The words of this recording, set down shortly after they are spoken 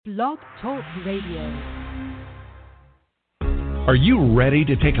Blog Talk Radio. Are you ready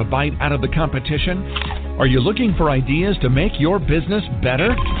to take a bite out of the competition? Are you looking for ideas to make your business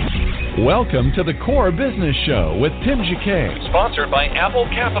better? Welcome to the Core Business Show with Tim Jacquet, sponsored by Apple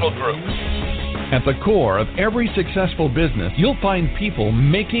Capital Group. At the core of every successful business, you'll find people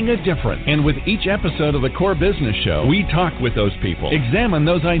making a difference. And with each episode of the Core Business Show, we talk with those people, examine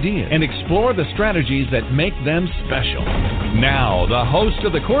those ideas, and explore the strategies that make them special. Now, the host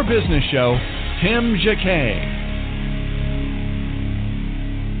of the Core Business Show, Tim Jacquet.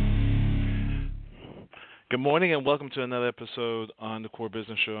 Good morning and welcome to another episode on the Core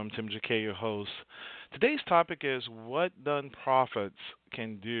Business Show. I'm Tim Jacquet, your host. Today's topic is what nonprofits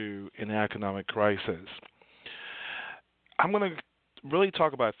can do in an economic crisis. I'm going to really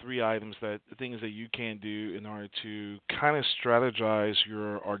talk about three items, things that you can do in order to kind of strategize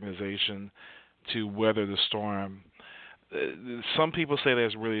your organization to weather the storm. Some people say there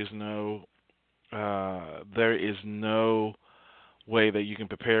is no way that you can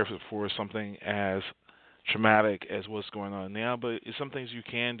prepare for something as traumatic as what's going on now, but it's some things you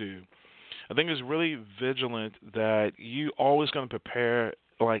can do. I think it's really vigilant that you always going to prepare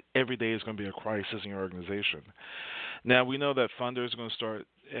like every day is going to be a crisis in your organization. Now, we know that funders are going to start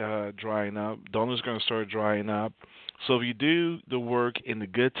drying up. Donors are going to start drying up. So if you do the work in the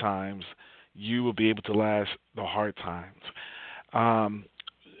good times, you will be able to last the hard times.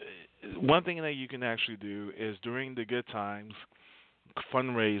 One thing that you can actually do is during the good times,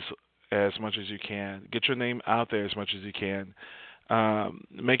 fundraise as much as you can. Get your name out there as much as you can.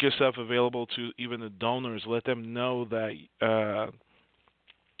 Make yourself available to even the donors. Let them know that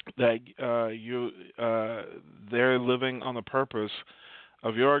they're living on the purpose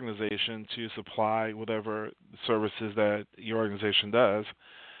of your organization to supply whatever services that your organization does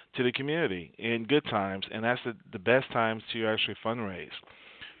to the community in good times, and that's the best times to actually fundraise.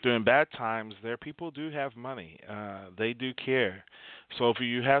 During bad times, their people do have money. They do care. So if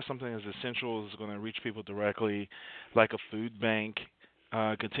you have something as essential as going to reach people directly, like a food bank,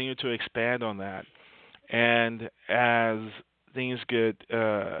 continue to expand on that. And as things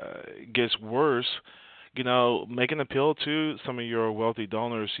gets worse, make an appeal to some of your wealthy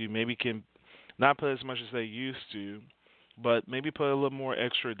donors who maybe can not put as much as they used to, but maybe put a little more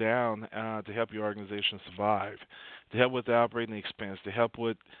extra down to help your organization survive, to help with the operating expense, to help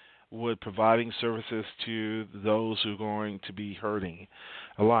with providing services to those who are going to be hurting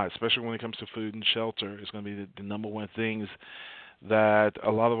a lot, especially when it comes to food and shelter. It's going to be the number one things that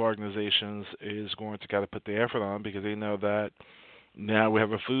a lot of organizations is going to kind of put the effort on, because they know that now we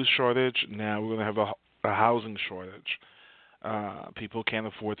have a food shortage, now we're going to have a housing shortage. People can't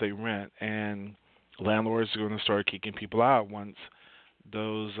afford their rent, and landlords are going to start kicking people out once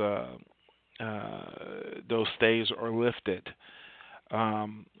those stays are lifted.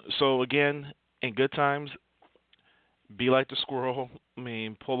 So again, in good times, be like the squirrel.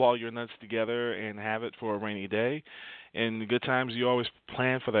 Pull all your nuts together and have it for a rainy day. In the good times, you always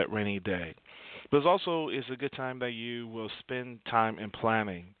plan for that rainy day. But it's a good time that you will spend time in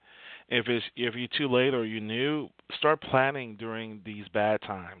planning. If you're too late or you're new, start planning during these bad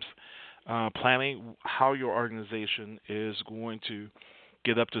times. Planning how your organization is going to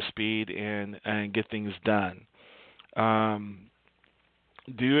get up to speed and get things done.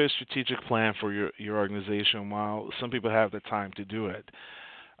 Do a strategic plan for your organization while some people have the time to do it.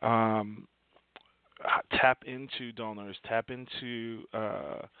 Tap into donors, tap into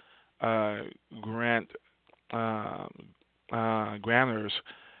grantors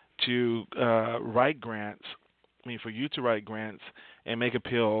to write grants. For you to write grants and make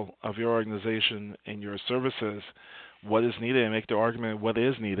appeal of your organization and your services, what is needed, and make the argument what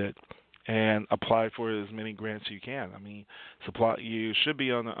is needed, and apply for as many grants as you can. You should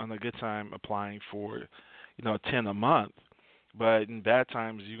be on a good time applying for, 10 a month, but in bad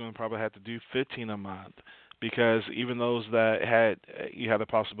times you're going to probably have to do 15 a month, because even those that you had the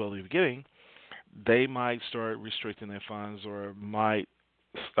possibility of getting, they might start restricting their funds or might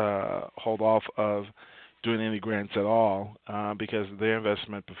hold off of doing any grants at all because their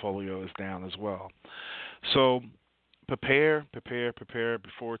investment portfolio is down as well. So prepare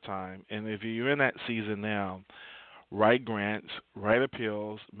before time. And if you're in that season now, write grants, write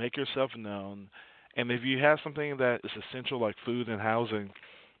appeals, make yourself known. And if you have something that is essential like food and housing,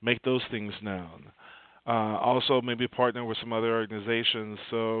 make those things known. Also, maybe partner with some other organizations.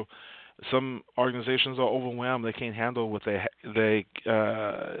 So some organizations are overwhelmed; they can't handle what they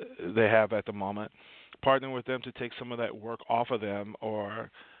have at the moment. Partner with them to take some of that work off of them, or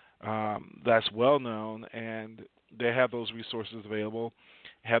that's well known, and they have those resources available.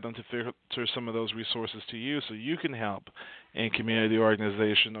 Have them to filter some of those resources to you so you can help in community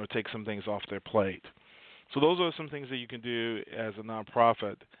organization or take some things off their plate. So those are some things that you can do as a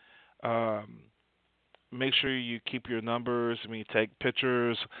nonprofit. Make sure you keep your numbers. Take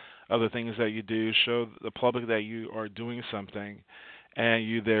pictures of the things that you do. Show the public that you are doing something and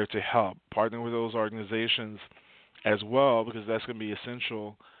you're there to help. Partner with those organizations as well, because that's going to be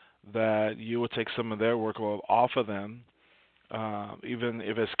essential that you will take some of their workload off of them. Even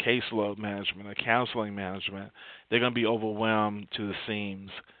if it's caseload management or counseling management, they're going to be overwhelmed to the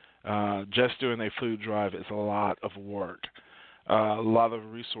seams. Just doing a food drive is a lot of work, a lot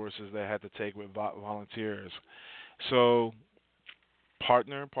of resources they had to take with volunteers. So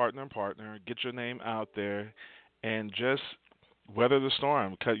partner, get your name out there, and just weather the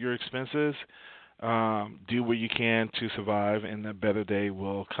storm. Cut your expenses, do what you can to survive, and a better day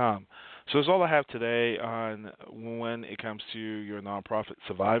will come. So that's all I have today on when it comes to your nonprofit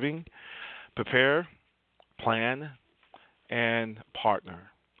surviving. Prepare, plan, and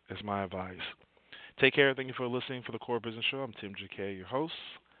partner is my advice. Take care. Thank you for listening for the Core Business Show. I'm Tim Jacquet, your host.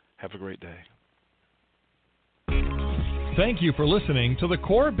 Have a great day. Thank you for listening to the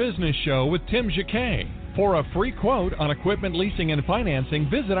Core Business Show with Tim Jacquet. For a free quote on equipment leasing and financing,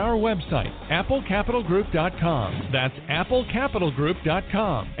 visit our website, applecapitalgroup.com. That's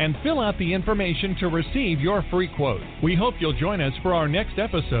applecapitalgroup.com. And fill out the information to receive your free quote. We hope you'll join us for our next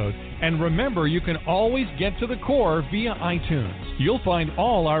episode. And remember, you can always get to the Core via iTunes. You'll find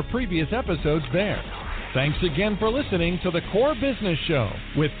all our previous episodes there. Thanks again for listening to the Core Business Show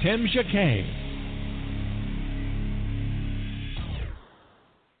with Tim Jacquet.